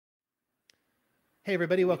Hey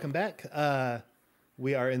everybody, welcome back.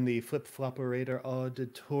 We are in the Floperator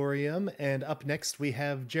auditorium, and up next we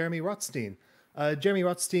have Jeremy Rotstein. Jeremy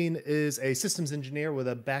Rotstein is a systems engineer with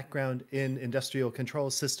a background in industrial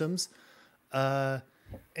control systems, and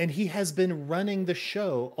he has been running the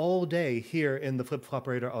show all day here in the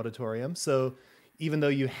Floperator auditorium. So even though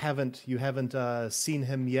you haven't seen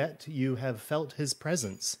him yet, you have felt his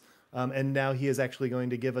presence, and now he is actually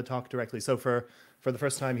going to give a talk directly. So for the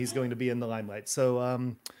first time, he's going to be in the limelight.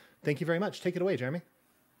 So thank you very much. Take it away, Jeremy.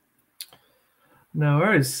 No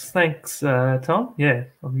worries. Thanks, Tom. Yeah,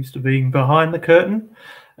 I'm used to being behind the curtain.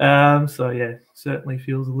 So yeah, certainly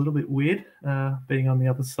feels a little bit weird being on the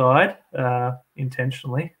other side,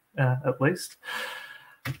 intentionally at least.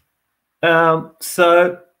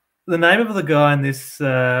 So the name of the guy in this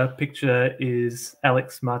picture is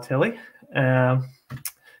Alex Martelli.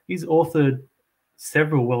 He's authored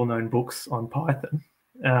several well-known books on Python.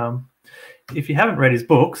 If you haven't read his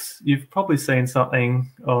books, you've probably seen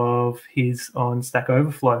something of his on Stack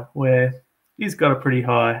Overflow, where he's got a pretty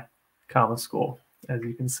high karma score, as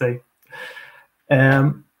you can see.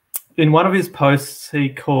 In one of his posts, he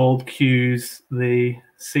called queues the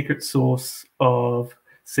secret source of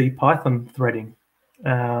CPython threading.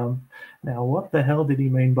 Now, what the hell did he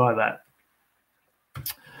mean by that?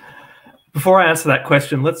 Before I answer that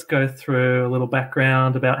question, let's go through a little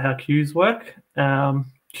background about how queues work.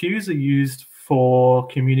 Queues are used for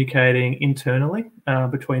communicating internally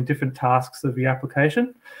between different tasks of your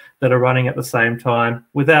application that are running at the same time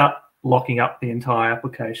without locking up the entire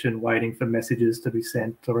application waiting for messages to be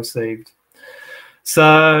sent or received.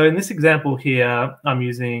 So in this example here, I'm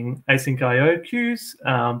using async IO queues,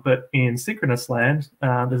 but in synchronous land,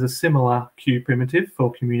 there's a similar queue primitive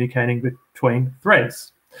for communicating between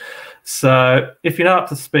threads. So if you're not up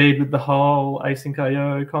to speed with the whole async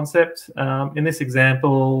IO concept, in this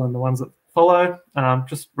example and the ones that follow,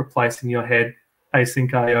 just replacing your head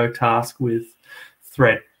async IO task with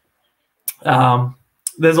thread.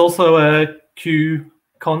 There's also a queue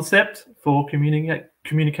concept for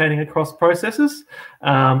communicating across processes,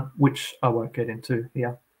 which I won't get into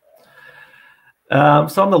here.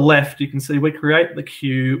 So on the left, you can see we create the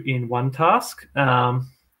queue in one task.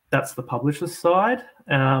 That's the publisher's side,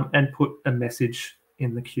 and put a message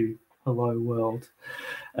in the queue. Hello world.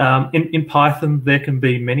 In Python, there can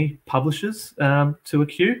be many publishers to a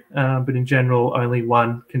queue, but in general, only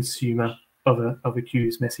one consumer of a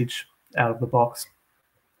queue's message out of the box.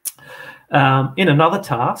 In another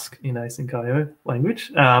task, in async IO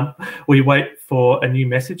language, we wait for a new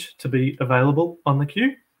message to be available on the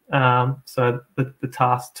queue. So the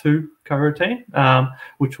task 2 coroutine,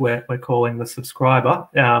 which we're calling the subscriber,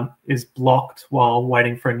 is blocked while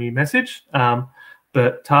waiting for a new message.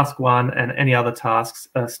 But task 1 and any other tasks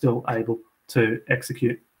are still able to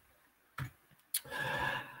execute.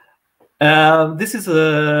 This is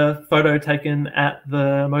a photo taken at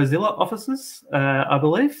the Mozilla offices, I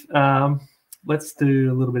believe. Let's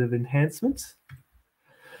do a little bit of enhancement.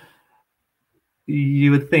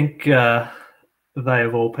 You would think they,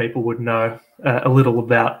 of all people, would know a little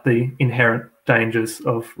about the inherent dangers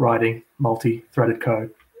of writing multi-threaded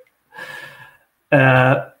code.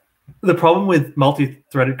 The problem with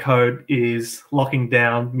multi-threaded code is locking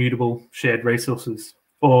down mutable shared resources,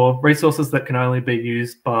 or resources that can only be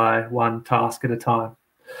used by one task at a time.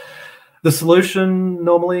 The solution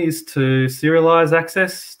normally is to serialize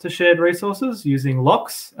access to shared resources using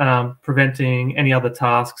locks, preventing any other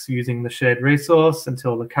tasks using the shared resource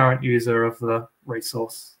until the current user of the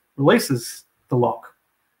resource releases the lock.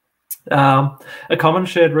 A common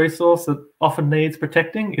shared resource that often needs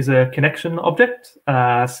protecting is a connection object,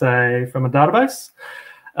 say from a database,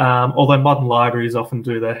 although modern libraries often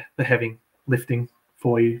do the heavy lifting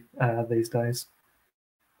for you these days.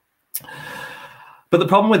 But the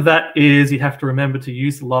problem with that is you have to remember to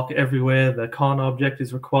use the lock everywhere the con object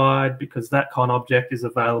is required, because that con object is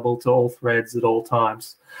available to all threads at all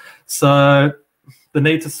times. So the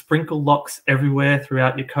need to sprinkle locks everywhere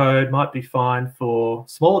throughout your code might be fine for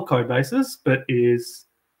smaller code bases, but is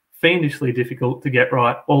fiendishly difficult to get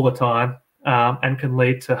right all the time, and can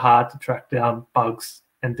lead to hard to track down bugs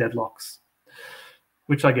and deadlocks,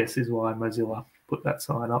 which I guess is why Mozilla put that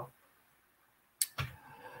sign up.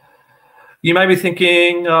 You may be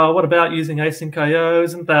thinking, oh, what about using async IO?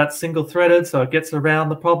 Isn't that single-threaded, so it gets around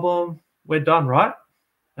the problem? We're done, right?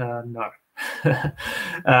 No.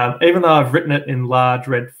 Even though I've written it in large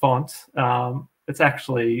red font, it's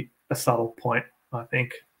actually a subtle point, I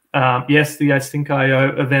think. Yes, the async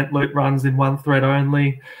IO event loop runs in one thread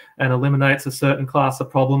only and eliminates a certain class of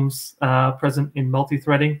problems present in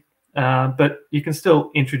multi-threading. But you can still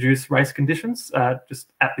introduce race conditions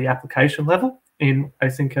just at the application level in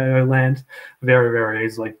async IO land very, very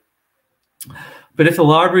easily. But if the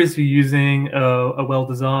libraries you're using are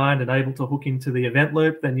well-designed and able to hook into the event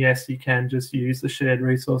loop, then yes, you can just use the shared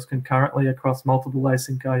resource concurrently across multiple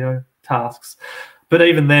async IO tasks. But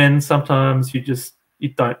even then, sometimes you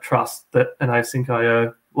don't trust that an async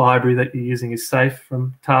IO library that you're using is safe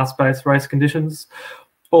from task-based race conditions,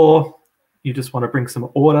 or you just want to bring some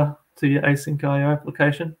order to your async IO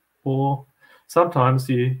application, or sometimes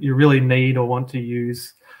you really need or want to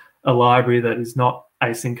use a library that is not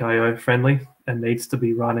async IO friendly and needs to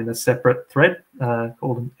be run in a separate thread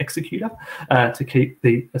called an executor to keep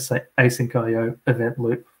the async IO event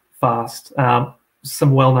loop fast.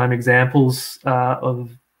 Some well-known examples of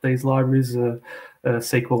these libraries are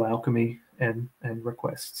SQL Alchemy and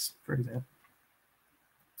requests, for example.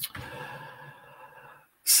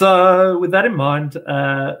 So with that in mind,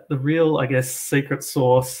 the real, I guess, secret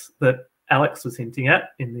sauce that Alex was hinting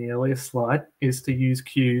at in the earlier slide is to use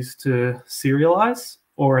queues to serialize,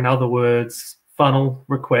 or in other words, funnel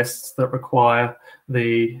requests that require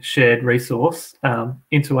the shared resource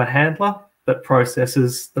into a handler that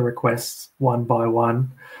processes the requests one by one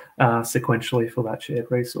sequentially for that shared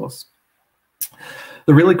resource.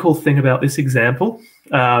 The really cool thing about this example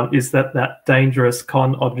is that dangerous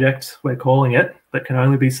con object, we're calling it, that can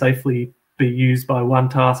only safely be used by one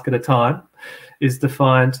task at a time, is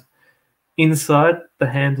defined inside the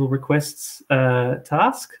handle requests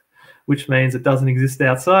task, which means it doesn't exist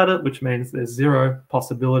outside it, which means there's zero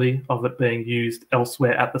possibility of it being used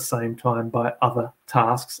elsewhere at the same time by other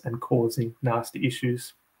tasks and causing nasty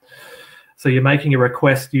issues. So you're making a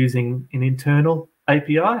request using an internal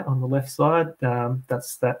API on the left side.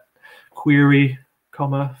 That's that query,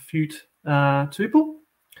 fut tuple.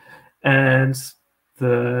 And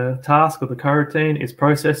the task or the coroutine is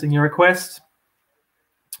processing your request.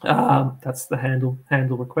 That's the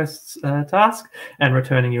handle requests task, and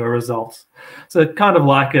returning you a result. So kind of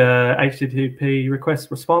like a HTTP request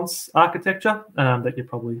response architecture that you're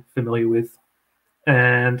probably familiar with.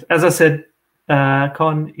 And as I said,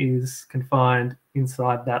 con is confined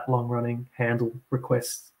inside that long-running handle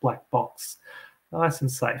requests black box. Nice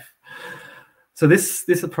and safe. So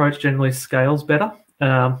this approach generally scales better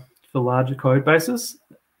for larger code bases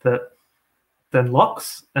than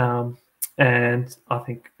locks. And I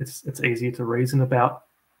think it's easier to reason about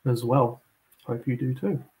as well. Hope you do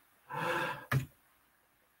too.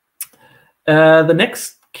 The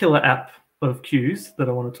next killer app of queues that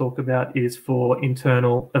I want to talk about is for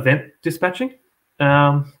internal event dispatching.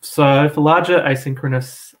 So for larger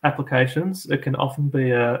asynchronous applications, it can often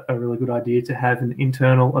be a really good idea to have an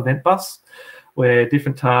internal event bus where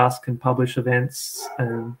different tasks can publish events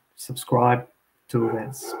and subscribe to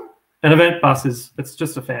events. An event bus it's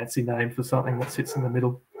just a fancy name for something that sits in the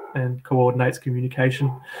middle and coordinates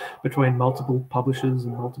communication between multiple publishers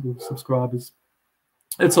and multiple subscribers.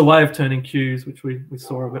 It's a way of turning queues, which we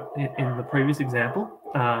saw a bit in the previous example,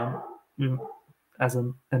 as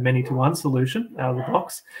a many-to-one solution out of the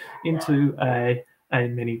box, into a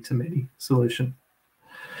many-to-many solution.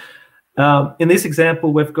 In this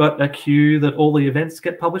example, we've got a queue that all the events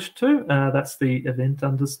get published to. That's the event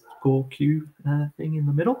underscore queue thing in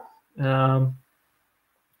the middle.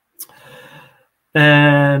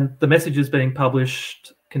 And the messages being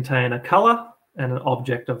published contain a color and an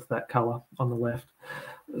object of that color on the left.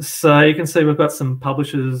 So you can see we've got some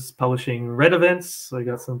publishers publishing red events. So we've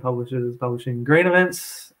got some publishers publishing green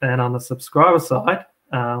events. And on the subscriber side,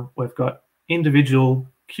 we've got individual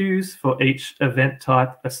queues for each event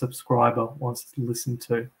type a subscriber wants to listen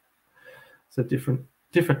to. So different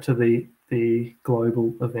to the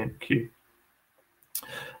global event queue.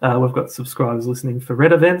 We've got subscribers listening for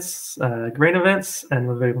red events, green events, and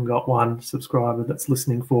we've even got one subscriber that's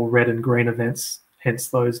listening for red and green events, hence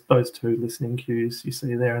those two listening queues you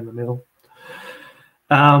see there in the middle.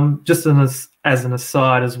 Just as an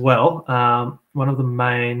aside as well, one of the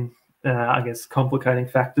main, I guess, complicating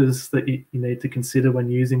factors that you need to consider when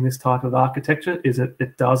using this type of architecture is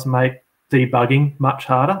it does make debugging much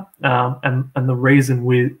harder. And the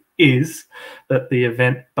reason is that the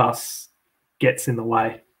event bus gets in the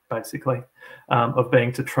way, basically, of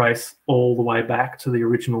being to trace all the way back to the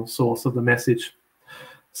original source of the message.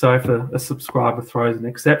 So if a subscriber throws an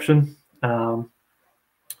exception,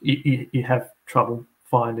 you have trouble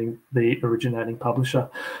finding the originating publisher.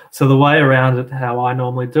 So the way around it, how I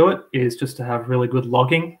normally do it, is just to have really good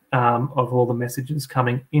logging of all the messages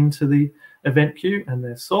coming into the event queue and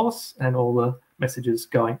their source, and all the messages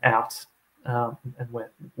going out and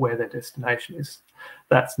where their destination is.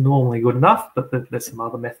 That's normally good enough, but there's some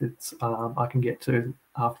other methods I can get to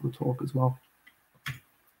after the talk as well.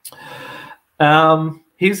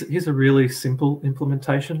 Here's a really simple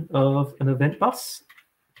implementation of an event bus.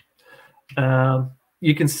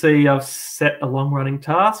 You can see I've set a long-running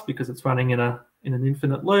task because it's running in an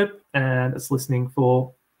infinite loop and it's listening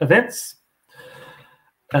for events.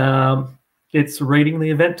 It's reading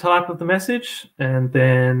the event type of the message and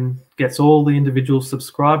then gets all the individual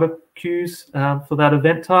subscriber queues for that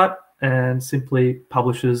event type and simply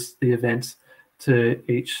publishes the event to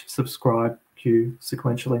each subscribe queue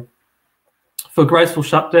sequentially. For graceful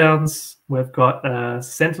shutdowns, we've got a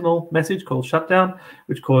sentinel message called shutdown,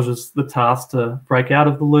 which causes the task to break out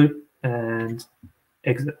of the loop and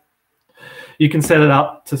exit. You can set it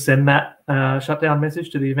up to send that shutdown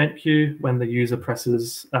message to the event queue when the user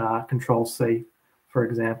presses Control-C, for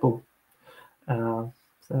example. So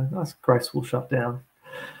that's graceful shutdown.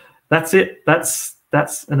 That's it. That's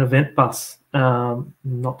an event bus.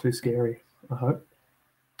 Not too scary, I hope.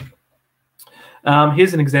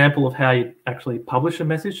 Here's an example of how you actually publish a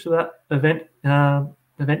message to that event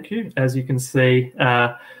queue. As you can see,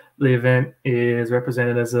 the event is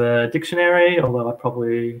represented as a dictionary, although I'd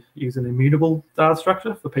probably use an immutable data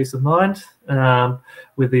structure for peace of mind,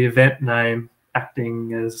 with the event name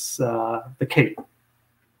acting as the key.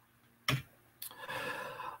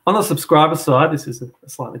 On the subscriber side, this is a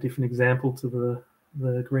slightly different example to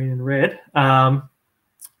the green and red.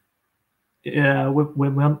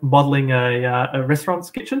 We're modeling a restaurant's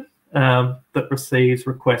kitchen that receives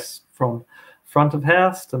requests from front of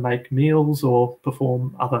house to make meals or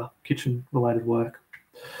perform other kitchen related work.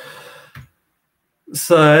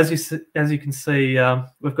 So as you can see,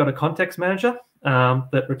 we've got a context manager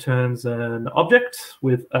that returns an object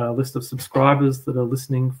with a list of subscribers that are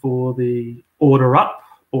listening for the order up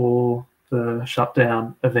or the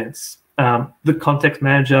shutdown events. The context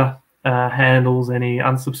manager handles any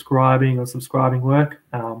unsubscribing or subscribing work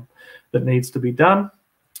that needs to be done.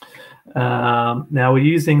 Now we're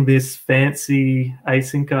using this fancy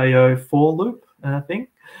async IO for loop thing,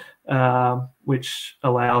 which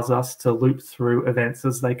allows us to loop through events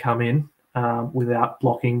as they come in without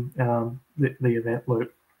blocking the event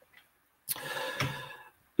loop.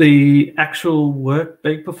 The actual work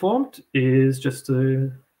being performed is just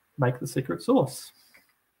to make the secret source.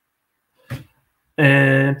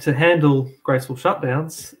 And to handle graceful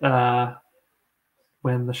shutdowns,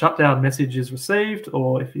 when the shutdown message is received,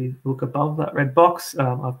 or if you look above that red box,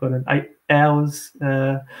 I've got an 8 hours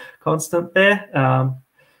constant there.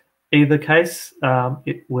 Either case,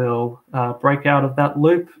 it will break out of that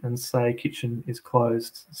loop and say kitchen is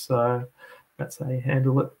closed. So that's how you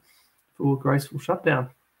handle it for graceful shutdown.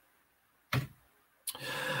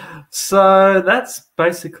 So that's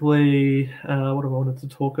basically what I wanted to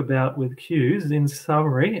talk about with queues. In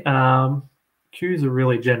summary, queues are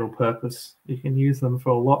really general purpose. You can use them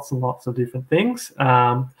for lots and lots of different things,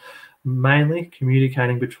 mainly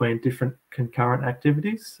communicating between different concurrent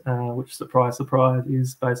activities, which, surprise, surprise,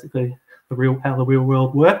 is basically how the real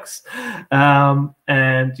world works.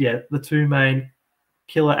 And yeah, the two main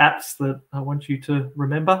killer apps that I want you to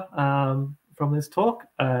remember from this talk: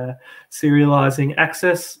 serializing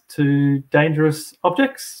access to dangerous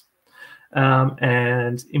objects,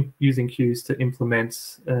 and using queues to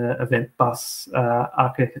implement event bus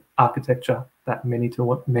architecture, that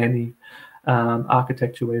many-to-many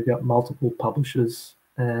architecture where you've got multiple publishers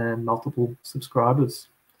and multiple subscribers.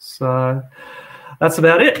 So that's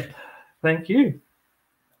about it. Thank you.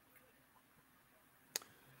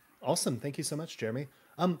 Awesome. Thank you so much, Jeremy.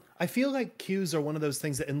 I feel like queues are one of those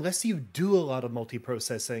things that unless you do a lot of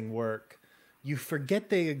multiprocessing work, you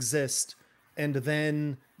forget they exist, and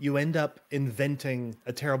then you end up inventing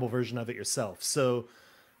a terrible version of it yourself. So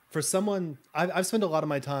for someone, I've spent a lot of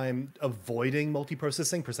my time avoiding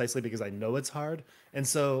multiprocessing precisely because I know it's hard. And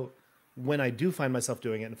so when I do find myself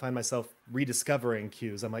doing it and find myself rediscovering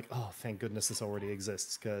queues, I'm like, oh, thank goodness this already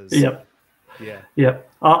exists. Because yeah,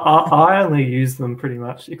 I only use them pretty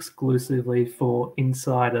much exclusively for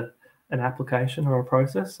inside an application or a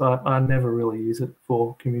process. I never really use it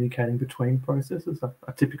for communicating between processes.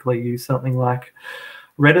 I typically use something like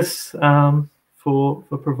Redis for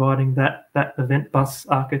providing that event bus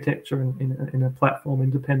architecture in a platform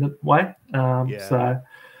independent way. So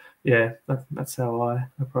yeah, that's how I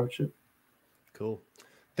approach it. Cool.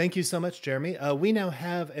 Thank you so much, Jeremy. We now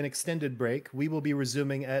have an extended break. We will be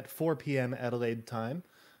resuming at 4 p.m. Adelaide time.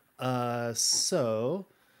 So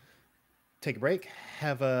take a break,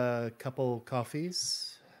 have a couple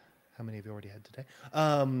coffees. How many have you already had today?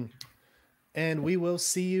 And we will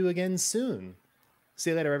see you again soon. See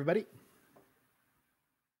you later, everybody.